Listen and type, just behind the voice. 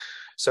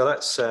So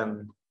let's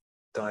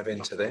dive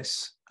into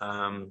this.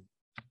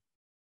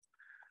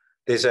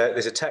 There's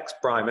a text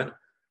Bryman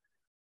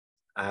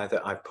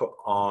that I put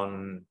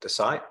on the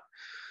site,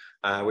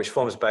 which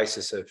forms the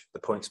basis of the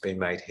points being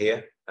made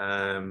here.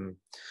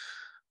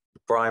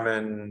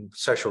 Bryman,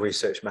 social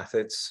research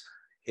methods.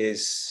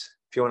 If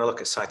you want to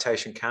look at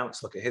citation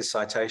counts, look at his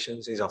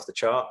citations. He's off the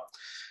chart.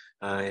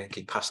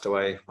 He passed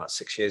away about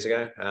 6 years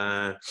ago.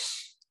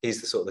 He's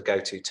the sort of the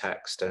go-to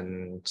text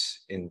and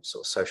in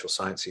sort of social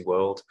sciencey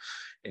world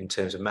in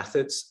terms of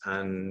methods.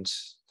 And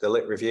the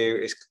Lit Review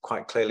is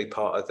quite clearly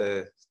part of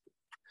the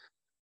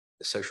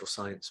social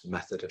science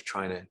method of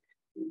trying to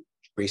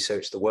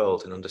research the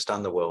world and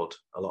understand the world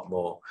a lot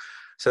more.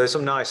 So there's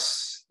some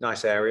nice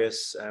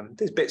areas.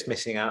 There's bits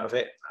missing out of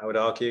it, I would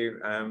argue,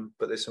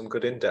 but there's some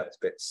good in-depth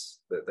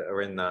bits that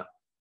are in that.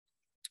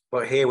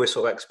 But here we're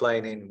sort of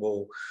explaining,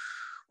 well,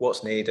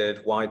 what's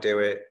needed, why do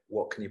it,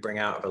 what can you bring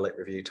out of a Lit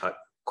Review type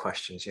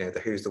questions, you know, the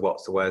who's, the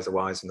what's, the where's, the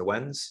why's, and the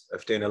when's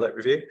of doing a Lit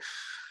Review.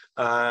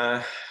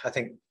 I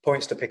think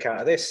points to pick out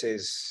of this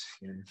is,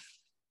 you know,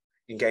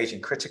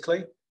 engaging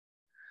critically.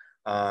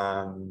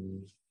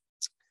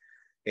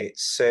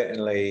 It's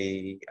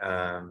certainly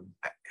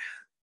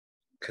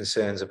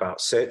concerns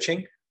about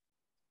searching.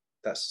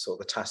 That's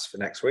sort of the task for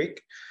next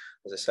week.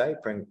 As I say,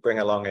 bring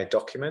along a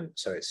document.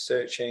 So it's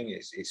searching,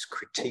 it's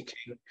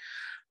critiquing,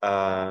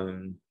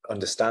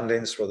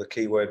 understandings for the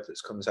keyword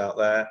that comes out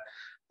there,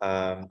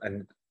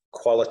 and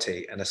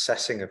quality and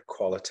assessing of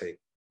quality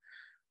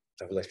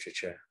of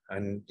literature.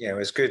 And, you know,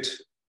 as good,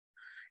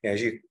 you know,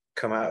 as you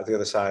come out of the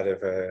other side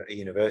of a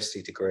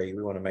university degree,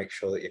 we want to make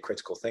sure that you're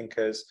critical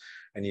thinkers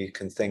and you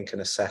can think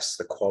and assess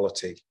the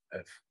quality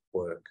of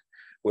work.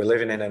 We're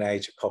living in an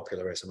age of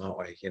popularism, aren't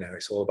we? You know,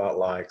 it's all about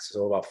likes, it's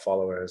all about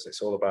followers,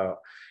 it's all about,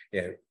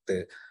 you know,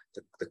 the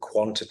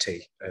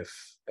quantity of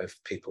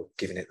people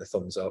giving it the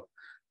thumbs up.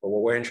 But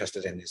what we're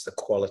interested in is the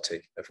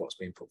quality of what's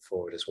being put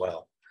forward as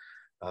well.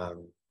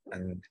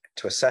 And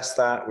to assess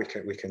that,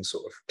 we can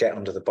sort of get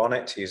under the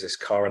bonnet, to use this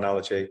car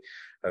analogy,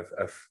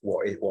 of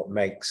what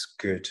makes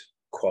good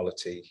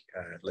quality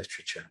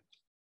literature.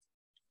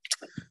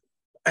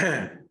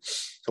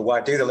 So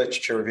why do the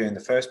literature review in the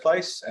first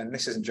place? And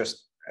this isn't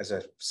just, as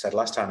I said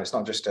last time, it's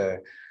not just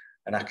an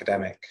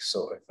academic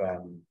sort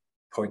of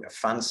point of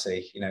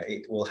fancy. You know,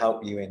 it will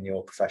help you in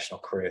your professional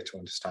career to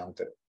understand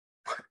that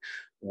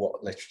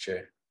what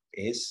literature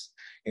is.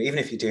 You know, even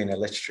if you're doing a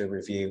literature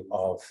review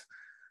of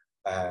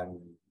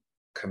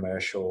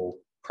commercial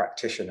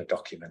practitioner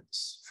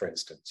documents, for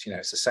instance, you know,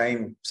 it's the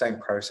same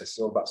process. It's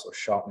all about sort of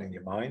sharpening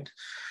your mind.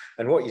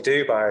 And what you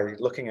do by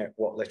looking at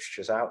what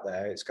literature's out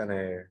there, it's going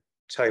to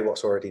tell you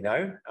what's already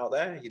known out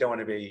there. You don't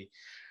want to be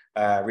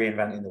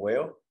reinventing the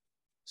wheel.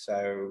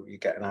 So you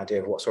get an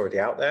idea of what's already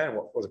out there and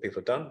what other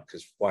people have done,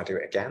 because why do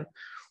it again?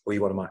 Or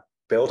you want to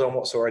build on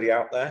what's already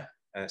out there.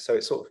 So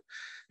it's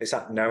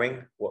that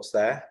knowing what's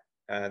there.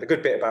 The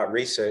good bit about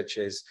research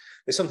is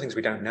there's some things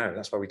we don't know.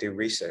 That's why we do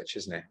research,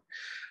 isn't it?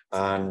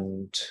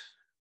 And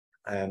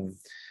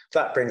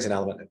that brings an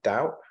element of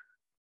doubt,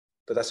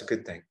 but that's a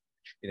good thing.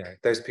 You know,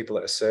 those people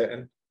that are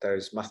certain,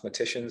 those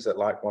mathematicians that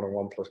like 1 and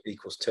 1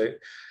 = 2,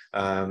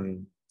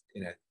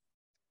 you know,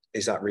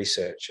 is that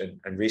research.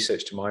 And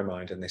research, to my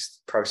mind, and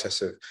this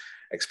process of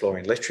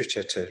exploring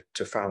literature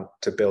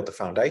to build the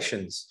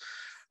foundations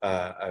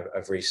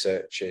of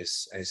research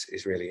is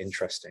really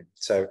interesting.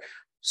 So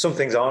some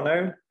things are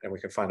known, and we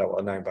can find out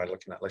what are known by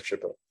looking at literature,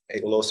 but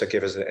it will also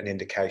give us an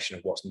indication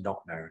of what's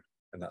not known,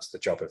 and that's the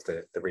job of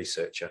the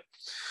researcher.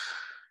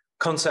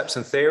 Concepts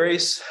and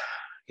theories,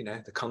 you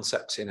know, the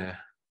concepts in a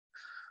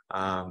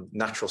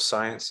natural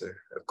science of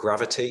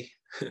gravity,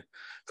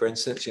 for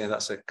instance, you know,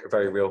 that's a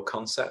very real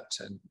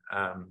concept, and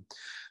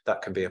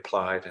that can be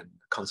applied, and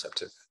the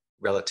concept of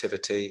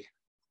relativity,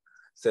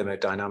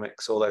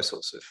 thermodynamics, all those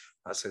sorts of,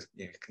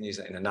 you know, you can use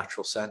it in a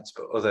natural sense,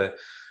 but other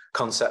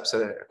concepts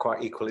are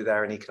quite equally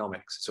there in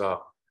economics as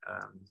well.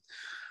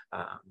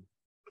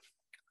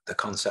 The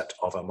concept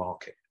of a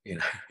market, you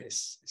know,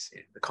 is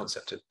the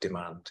concept of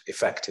demand,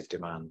 effective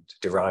demand,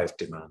 derived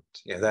demand.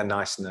 You know, they're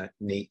nice and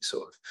neat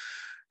sort of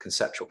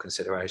conceptual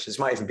considerations. It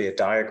might even be a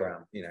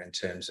diagram, you know, in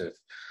terms of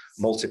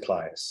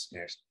multipliers, you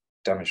know,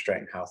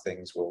 demonstrating how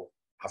things will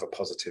have a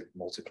positive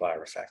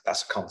multiplier effect.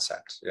 That's a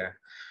concept, yeah.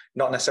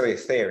 Not necessarily a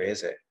theory,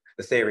 is it?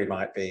 The theory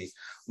might be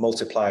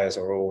multipliers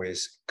are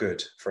always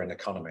good for an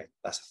economy.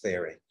 That's a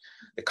theory.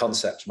 The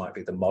concept might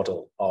be the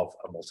model of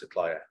a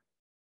multiplier,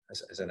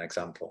 as an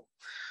example.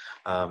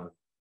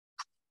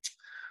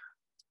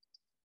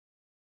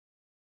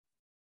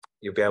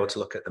 You'll be able to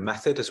look at the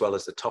method as well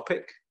as the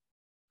topic.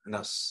 And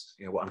that's,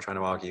 you know, what I'm trying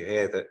to argue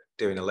here, that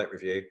doing a Lit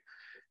Review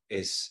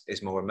is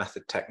more a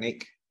method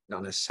technique,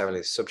 not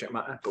necessarily a subject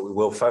matter, but we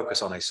will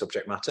focus on a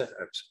subject matter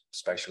of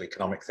spatial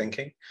economic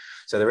thinking.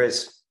 So there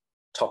is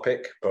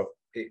topic, but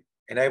it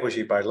enables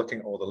you, by looking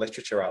at all the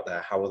literature out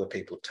there, how other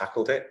people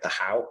tackled it, the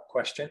how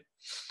question.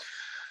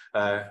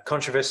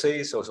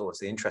 Controversies, also what's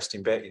the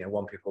interesting bit. You know,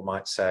 one people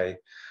might say,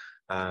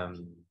 you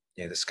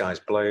know, the sky's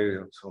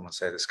blue, someone might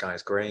say the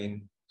sky's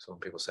green, some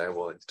people say,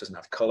 well, it doesn't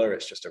have color,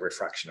 it's just a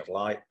refraction of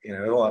light, you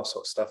know, all that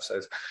sort of stuff.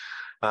 So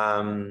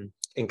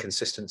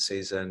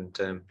inconsistencies and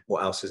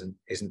what else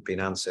isn't being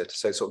answered.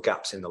 So sort of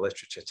gaps in the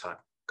literature type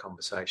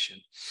conversation.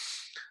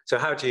 So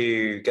how do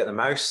you get the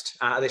most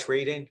out of this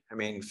reading? I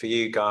mean, for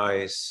you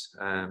guys,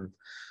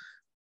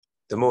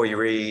 the more you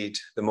read,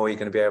 the more you're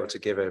going to be able to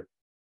give a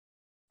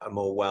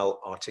more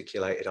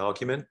well-articulated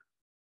argument.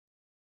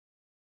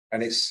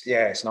 And it's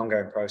an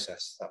ongoing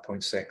process. That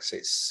point 6,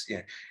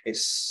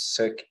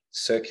 it's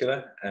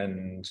circular,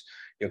 and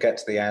you'll get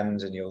to the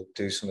end and you'll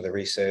do some of the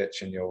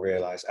research and you'll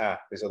realize,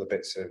 there's other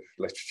bits of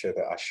literature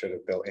that I should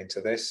have built into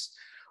this.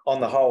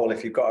 On the whole,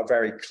 if you've got a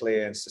very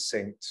clear and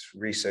succinct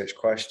research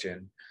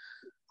question,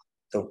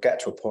 they'll get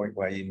to a point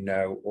where you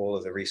know all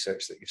of the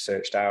research that you've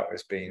searched out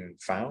has been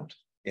found.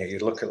 You know, you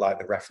look at like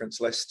the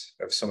reference list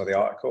of some of the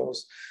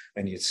articles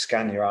and you'd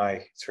scan your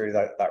eye through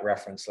that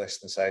reference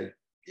list and say,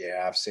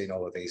 yeah, I've seen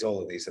all of these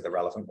are the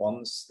relevant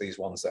ones. These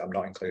ones that I'm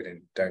not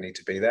including don't need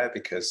to be there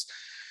because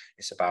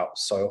it's about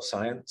soil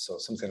science or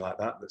something like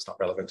that that's not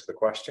relevant to the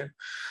question.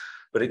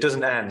 But it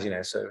doesn't end, you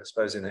know, so I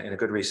suppose in a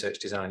good research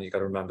design, you've got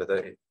to remember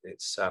that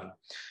it's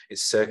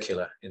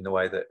circular in the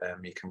way that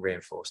you can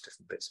reinforce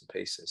different bits and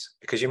pieces,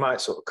 because you might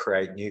sort of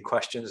create new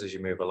questions as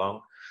you move along.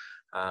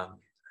 And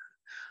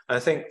I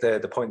think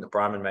the point that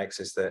Bryman makes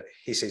is that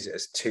he sees it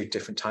as 2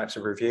 different types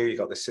of review. You've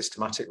got this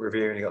systematic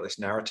review and you've got this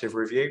narrative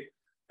review,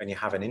 and you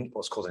have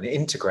what's called an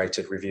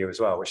integrated review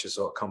as well, which is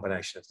sort of a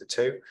combination of the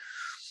 2.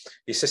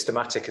 Your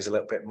systematic is a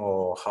little bit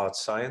more hard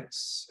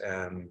science.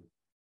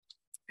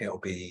 It'll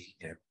be,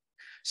 you know,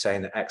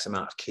 saying that X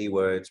amount of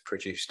keywords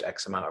produced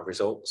X amount of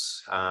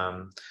results.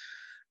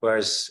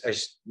 Whereas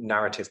as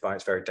narrative by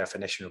its very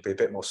definition will be a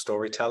bit more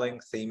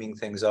storytelling, theming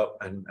things up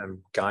and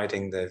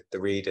guiding the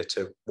reader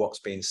to what's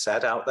being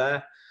said out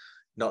there,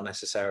 not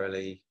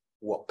necessarily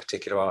what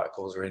particular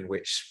articles are in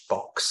which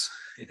box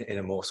in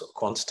a more sort of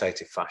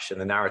quantitative fashion.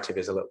 The narrative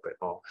is a little bit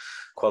more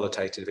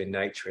qualitative in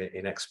nature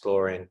in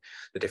exploring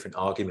the different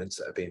arguments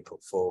that are being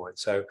put forward.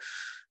 So,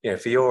 you know,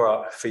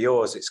 for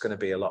yours, it's going to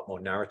be a lot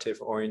more narrative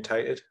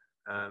orientated.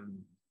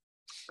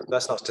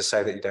 That's not to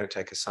say that you don't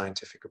take a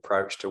scientific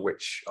approach to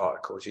which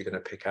articles you're going to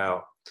pick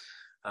out.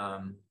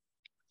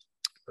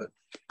 But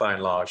by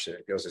and large,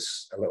 yours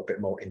is a little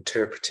bit more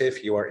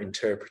interpretive. You are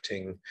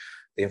interpreting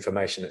the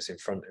information that's in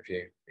front of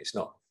you. It's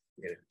not,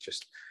 you know,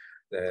 just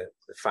the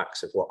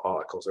facts of what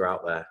articles are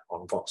out there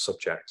on what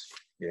subject,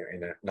 you know,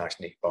 in a nice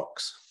neat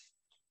box.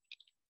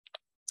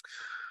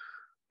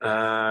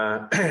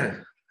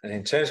 And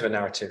in terms of a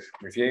narrative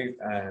review,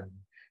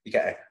 you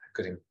get a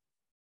good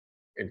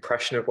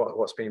impression of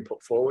what's being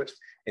put forward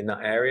in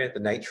that area, the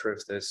nature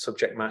of the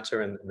subject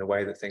matter and the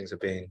way that things are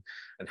being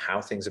and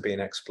how things are being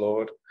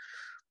explored.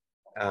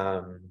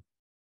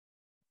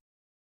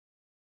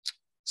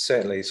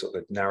 Certainly sort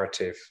of the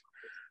narrative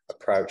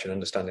approach and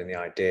understanding the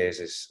ideas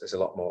is a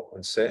lot more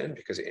uncertain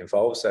because it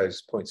involves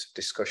those points of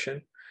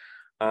discussion.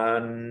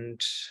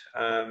 And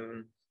I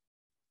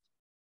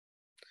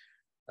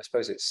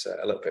suppose it's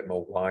a little bit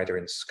more wider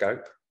in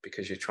scope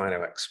because you're trying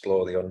to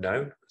explore the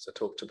unknown, as I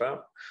talked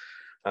about.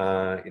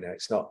 You know,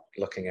 it's not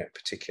looking at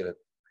particular,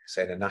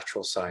 say, the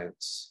natural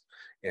science,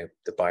 you know,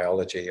 the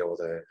biology or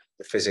the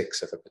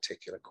physics of a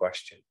particular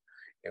question,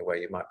 you know, where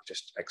you might be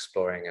just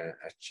exploring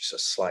just a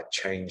slight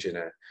change in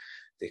the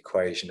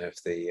equation of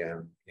the you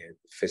know,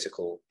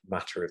 physical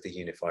matter of the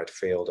unified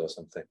field or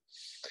something.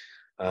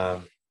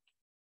 And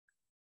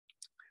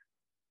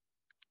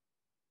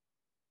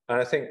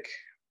I think,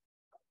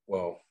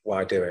 well,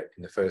 why do it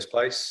in the first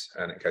place?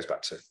 And it goes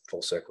back to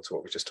full circle to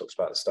what we just talked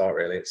about at the start,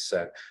 really. It's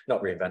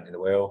not reinventing the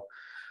wheel.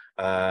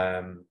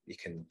 You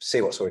can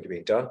see what's already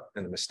been done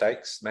and the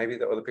mistakes maybe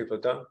that other people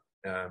have done.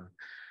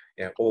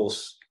 You know,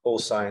 all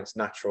science,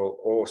 natural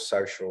or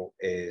social,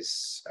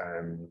 is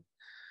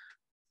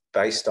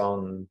based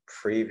on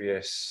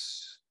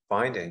previous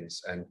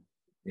findings and,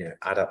 you know,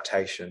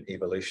 adaptation,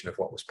 evolution of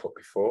what was put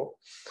before.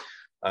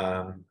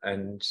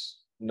 And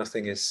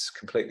nothing is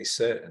completely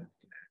certain.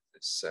 You know,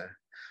 it's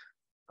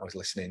I was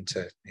listening to,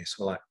 you know,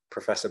 someone like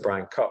Professor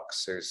Brian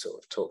Cox, who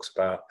sort of talks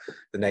about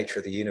the nature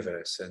of the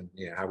universe and,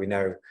 you know, how we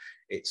know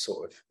it's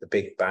sort of the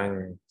Big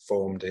Bang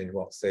formed in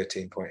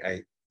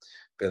 13.8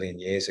 billion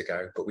years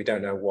ago, but we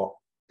don't know what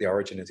the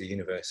origin of the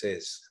universe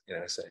is. You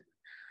know,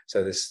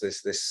 so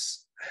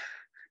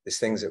there's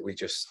things that we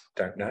just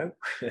don't know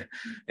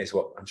is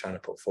what I'm trying to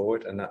put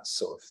forward, and that's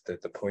sort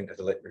of the point of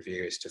the lit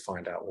review, is to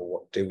find out, well,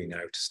 what do we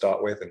know to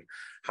start with, and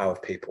how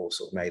have people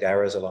sort of made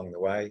errors along the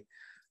way.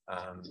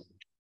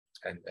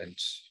 And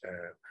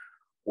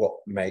what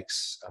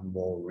makes a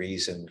more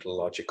reasoned,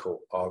 logical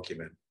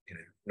argument, you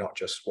know, not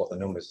just what the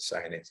numbers are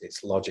saying,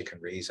 it's logic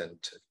and reason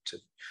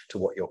to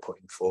what you're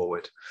putting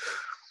forward.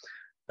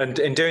 And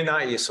in doing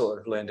that, you sort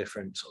of learn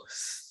different sort of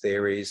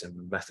theories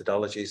and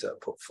methodologies that are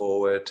put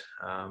forward,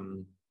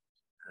 and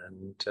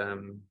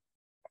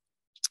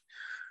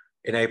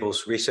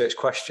enables research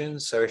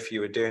questions. So if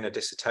you were doing a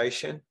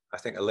dissertation, I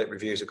think a lit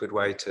review is a good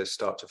way to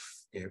start to,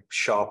 you know,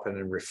 sharpen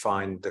and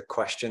refine the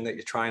question that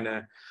you're trying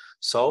to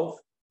solve,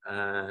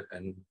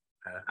 and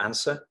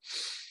answer.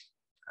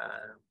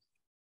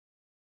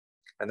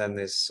 And then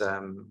there's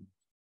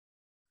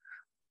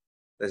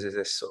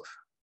this sort of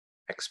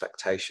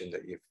expectation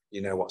that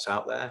you know what's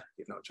out there.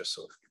 You've not just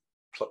sort of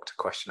plucked a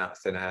question out of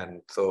thin air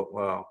and thought,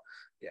 well,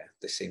 yeah,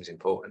 this seems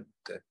important.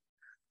 The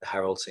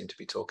Herald seemed to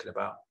be talking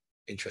about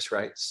interest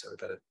rates, so we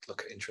better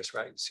look at interest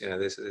rates. You know,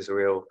 there's a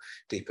real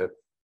deeper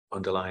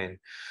underlying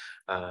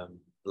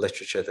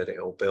literature that it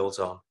all builds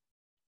on.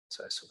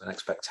 So sort of an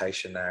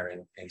expectation there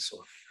in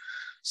sort of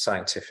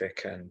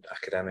scientific and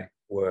academic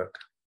work.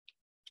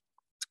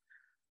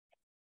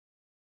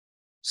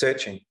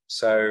 Searching.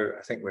 So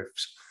I think we've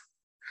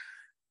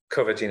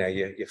covered, you know,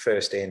 your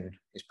first in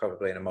is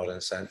probably, in a modern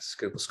sense,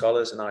 Google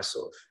Scholar's a nice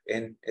sort of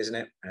in, isn't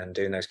it? And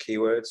doing those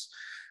keywords.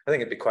 I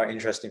think it'd be quite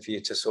interesting for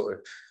you to sort of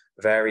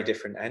vary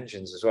different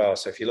engines as well.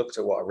 So if you looked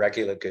at what a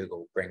regular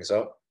Google brings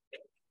up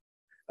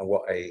and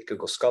what a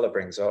Google Scholar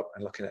brings up,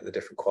 and looking at the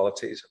different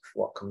qualities of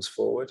what comes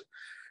forward,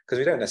 because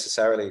we don't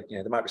necessarily, you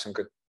know, there might be some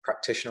good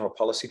practitioner or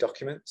policy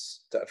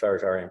documents that are very,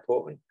 very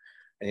important,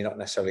 and you're not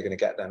necessarily going to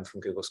get them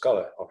from Google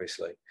Scholar,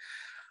 obviously.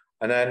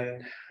 And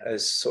then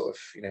as sort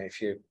of, you know,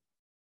 if you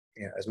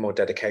know, as more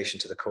dedication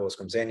to the cause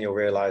comes in, you'll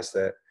realize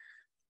that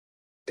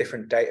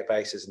different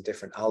databases and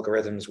different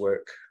algorithms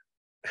work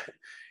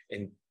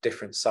in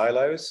different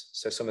silos.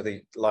 So some of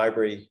the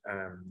library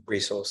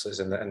resources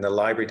and the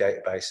library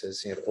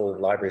databases, you know, all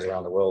libraries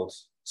around the world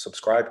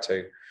subscribe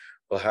to,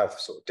 will have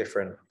sort of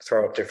different,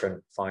 throw up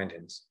different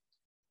findings.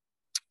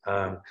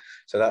 So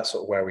that's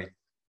sort of where we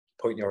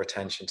point your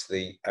attention to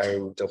the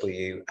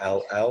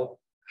OWLL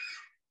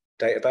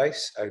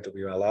database,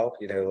 OWLL,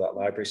 you know, that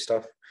library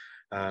stuff.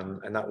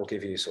 And that will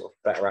give you sort of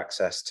better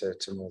access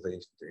to more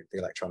the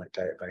electronic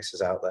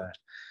databases out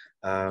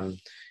there.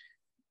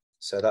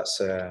 So that's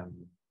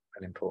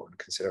an important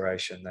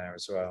consideration there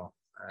as well.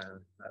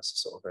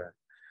 That's sort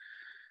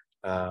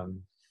of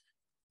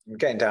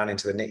getting down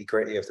into the nitty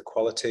gritty of the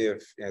quality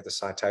of, you know, the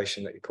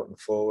citation that you're putting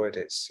forward.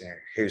 It's, you know,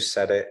 who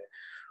said it,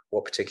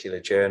 what particular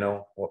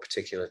journal, what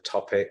particular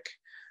topic,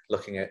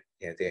 looking at,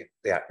 you know,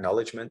 the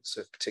acknowledgements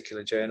of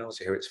particular journals,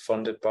 who it's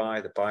funded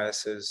by, the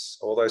biases,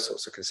 all those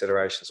sorts of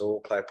considerations all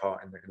play a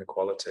part in the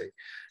quality.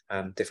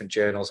 Different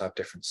journals have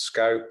different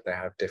scope, they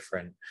have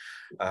different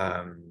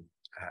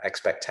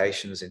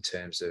expectations in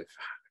terms of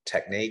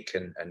technique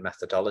and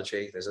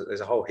methodology.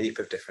 There's a whole heap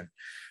of different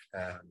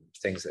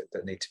things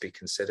that need to be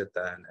considered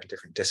there, and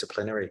different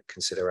disciplinary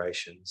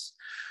considerations.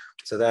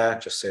 So they're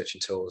just searching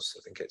tools.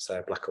 I think it's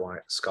their black and white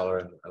Scholar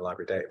and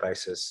library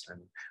databases, and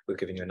we've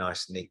given you a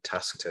nice, neat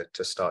task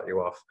to start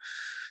you off.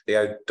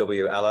 The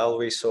OWLL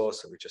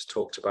resource that we just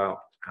talked about,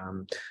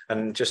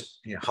 and just,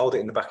 you know, hold it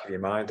in the back of your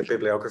mind. The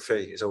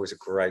bibliography is always a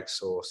great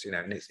source, you know,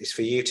 and it's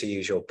for you to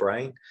use your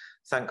brain.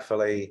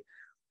 Thankfully,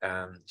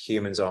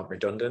 humans aren't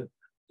redundant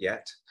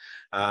yet,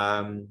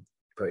 but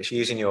it's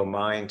using your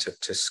mind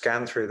to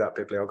scan through that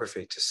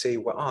bibliography to see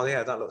what, oh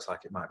yeah, that looks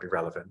like it might be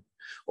relevant,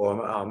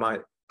 or I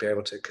might be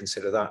able to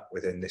consider that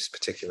within this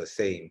particular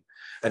theme.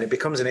 And it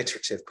becomes an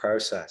iterative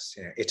process,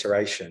 you know,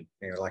 iteration,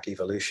 you know, like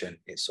evolution.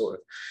 It's sort of,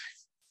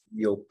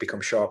 you'll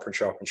become sharper and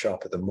sharper and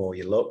sharper the more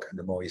you look and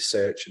the more you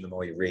search and the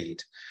more you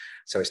read.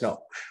 So it's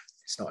not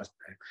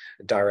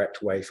a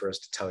direct way for us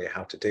to tell you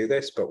how to do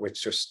this, but we're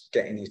just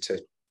getting you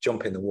to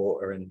jump in the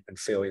water and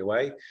feel your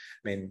way. I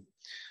mean,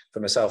 for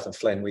myself and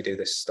Flynn, we do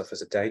this stuff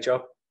as a day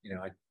job. You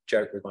know, I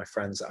joke with my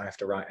friends that I have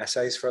to write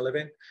essays for a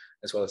living,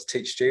 as well as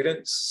teach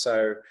students.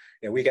 So,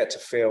 you know, we get to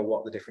feel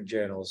what the different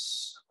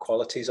journals'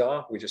 qualities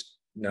are. We just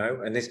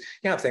know. And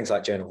you have things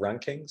like journal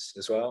rankings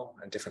as well,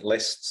 and different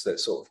lists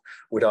that sort of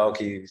would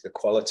argue the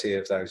quality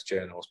of those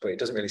journals, but it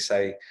doesn't really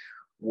say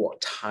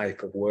what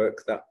type of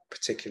work that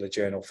particular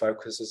journal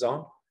focuses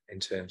on in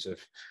terms of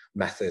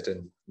method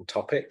and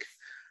topic.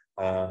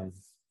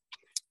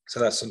 So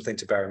that's something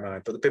to bear in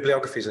mind. But the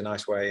bibliography is a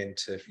nice way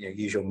into, you know,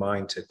 use your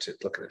mind to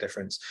look at the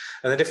difference.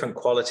 And the different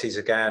qualities,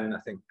 again, I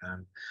think,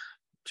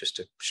 just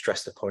to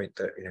stress the point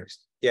that, you know,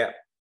 yeah,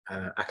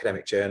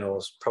 academic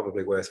journals,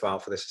 probably worthwhile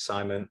for this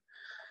assignment.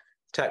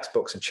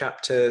 Textbooks and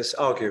chapters,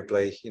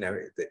 arguably, you know,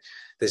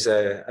 there's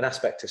an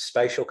aspect of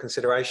spatial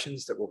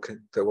considerations that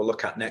we'll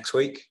look at next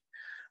week.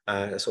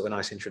 A sort of a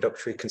nice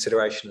introductory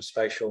consideration of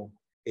spatial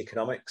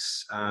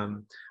economics,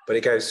 but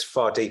it goes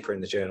far deeper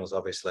in the journals,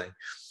 obviously.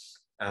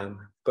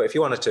 But if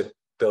you wanted to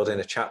build in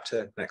a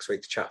chapter, next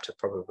week's chapter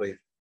probably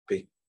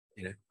be,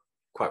 you know,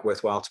 quite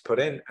worthwhile to put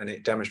in, and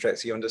it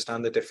demonstrates you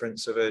understand the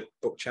difference of a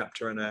book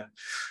chapter and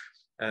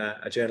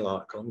a journal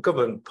article. And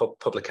government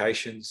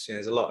publications, you know,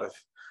 there's a lot of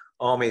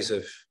armies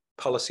of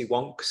policy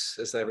wonks,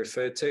 as they're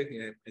referred to,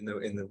 you know,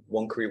 in the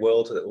wonkery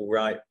world, that will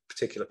write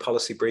particular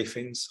policy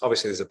briefings.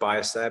 Obviously, there's a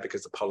bias there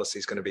because the policy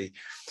is going to be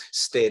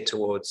steered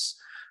towards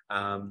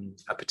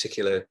a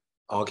particular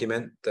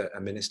argument that a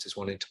minister's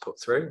wanting to put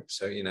through.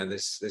 So, you know,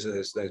 there's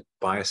those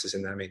biases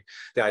in there. I mean,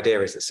 the idea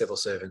is that civil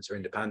servants are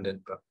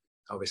independent, but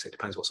obviously it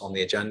depends what's on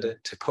the agenda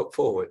to put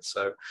forward.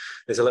 So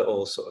there's a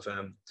little sort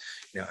of,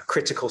 you know, a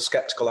critical,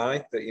 skeptical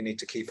eye that you need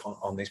to keep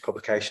on these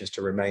publications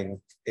to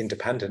remain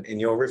independent in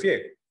your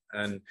review.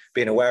 and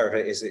being aware of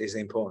it is the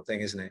important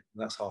thing, isn't it?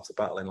 And that's half the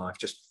battle in life,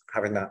 just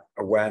having that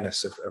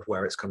awareness of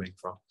where it's coming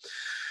from.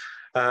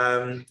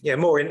 Yeah,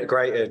 more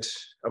integrated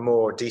and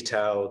more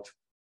detailed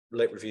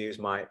lit reviews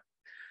might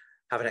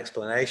have an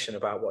explanation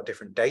about what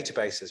different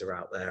databases are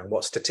out there and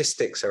what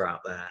statistics are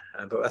out there.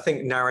 But I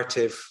think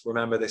narrative,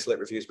 remember this lit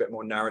review is a bit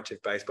more narrative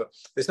based, but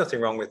there's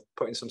nothing wrong with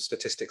putting some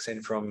statistics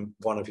in from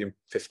one of your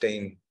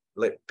 15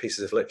 lit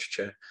pieces of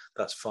literature.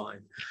 That's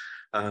fine.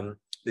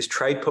 There's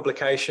trade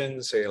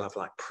publications, so you'll have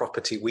like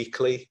Property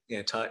Weekly, you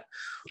know, type,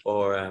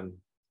 or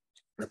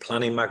the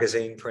Planning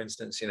Magazine, for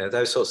instance, you know,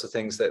 those sorts of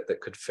things that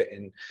could fit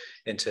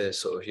into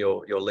sort of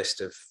your list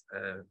of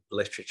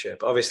literature.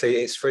 But obviously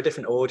it's for a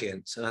different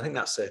audience. And I think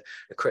that's a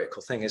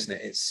critical thing, isn't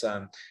it? It's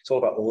all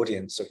about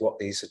audience of what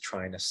these are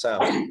trying to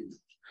sell.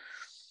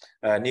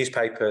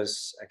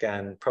 Newspapers,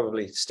 again,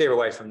 probably steer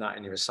away from that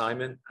in your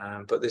assignment,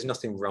 but there's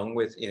nothing wrong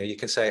with, you know, you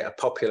can say a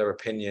popular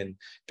opinion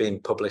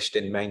being published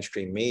in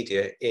mainstream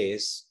media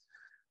is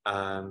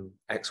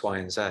X, Y,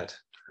 and Z.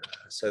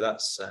 So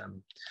that's,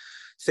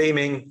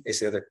 theming is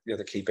the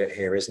other key bit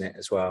here, isn't it,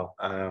 as well?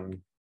 I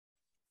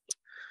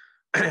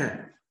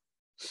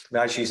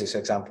just use this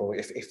example.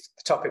 If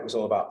the topic was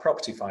all about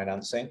property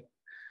financing,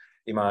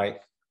 you might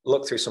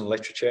look through some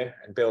literature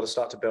and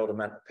start to build a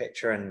mental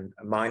picture and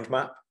a mind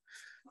map.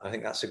 I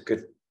think that's a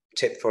good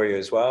tip for you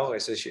as well,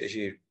 as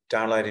you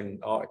downloading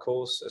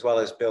articles, as well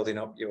as building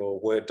up your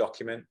Word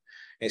document.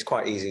 It's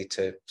quite easy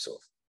to sort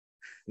of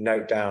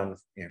note down,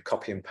 you know,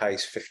 copy and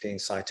paste 15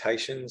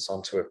 citations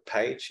onto a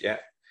page. Yeah,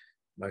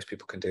 most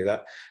people can do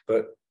that.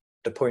 But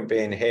the point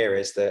being here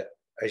is that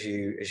as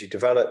you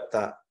develop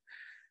that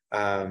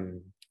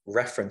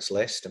reference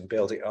list and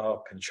build it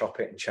up and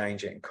chop it and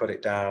change it and cut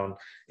it down,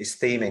 is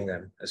theming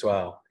them as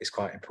well is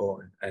quite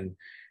important. And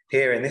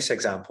here in this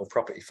example,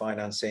 property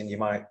financing, you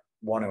might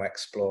want to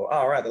explore,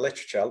 oh, right, the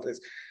literature, there's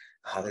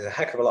a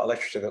heck of a lot of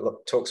literature that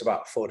talks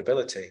about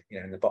affordability, you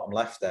know, in the bottom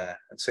left there.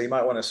 And so you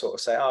might want to sort of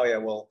say, oh yeah,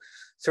 well,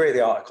 3 of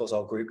the articles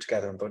I'll group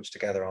together and bunch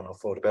together on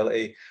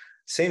affordability.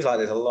 Seems like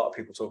there's a lot of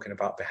people talking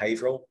about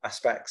behavioral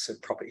aspects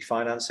of property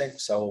financing,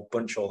 so we'll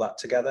bunch all that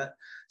together.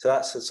 So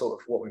that's the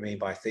sort of what we mean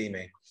by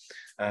theming.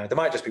 There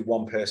might just be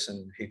one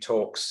person who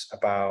talks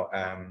about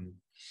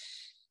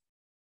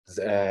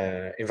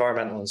the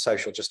environmental and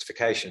social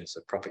justifications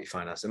of property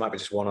finance. There might be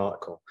just one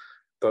article,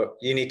 but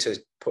you need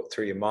to put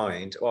through your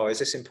mind, oh, is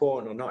this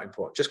important or not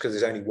important? Just because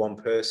there's only one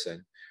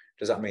person,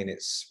 does that mean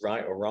it's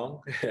right or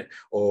wrong?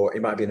 Or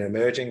it might be an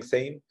emerging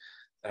theme.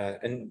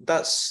 And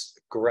that's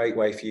a great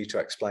way for you to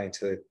explain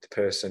to the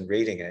person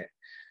reading it,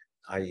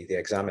 i.e. the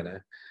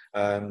examiner.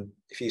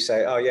 If you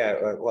say, oh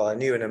yeah, well, I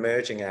knew an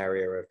emerging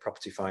area of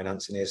property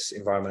financing is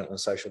environmental and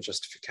social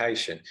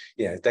justification.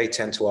 You know, they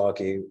tend to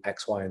argue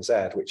X, Y, and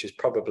Z, which is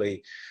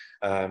probably,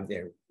 you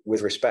know,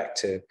 with respect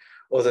to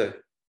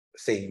other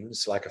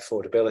themes like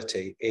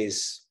affordability,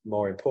 is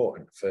more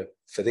important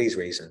for these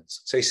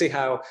reasons. So you see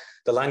how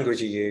the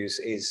language you use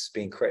is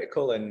being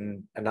critical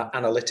and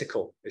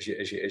analytical as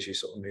you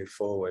sort of move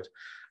forward.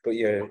 But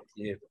your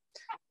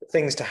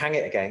things to hang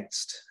it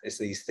against is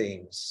these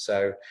themes.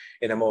 So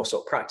in a more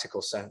sort of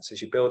practical sense,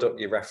 as you build up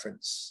your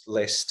reference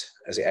list,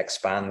 as it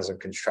expands and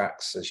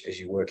contracts as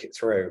you work it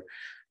through,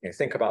 you know,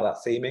 think about that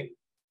theming,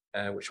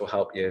 which will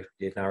help your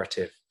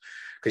narrative.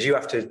 Because you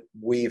have to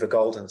weave a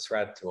golden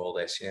thread through all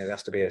this. You know, there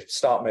has to be a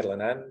start, middle,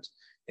 and end,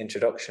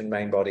 introduction,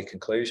 main body,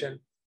 conclusion,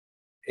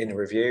 in a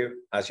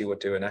review, as you would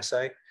do an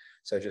essay.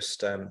 So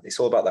just, it's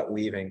all about that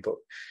weaving, but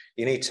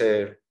you need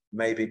to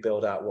maybe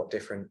build out what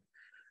different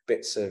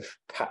bits of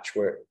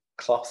patchwork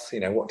cloth, you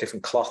know, what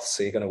different cloths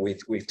are you going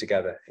to weave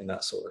together in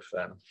that sort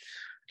of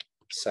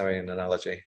sewing analogy.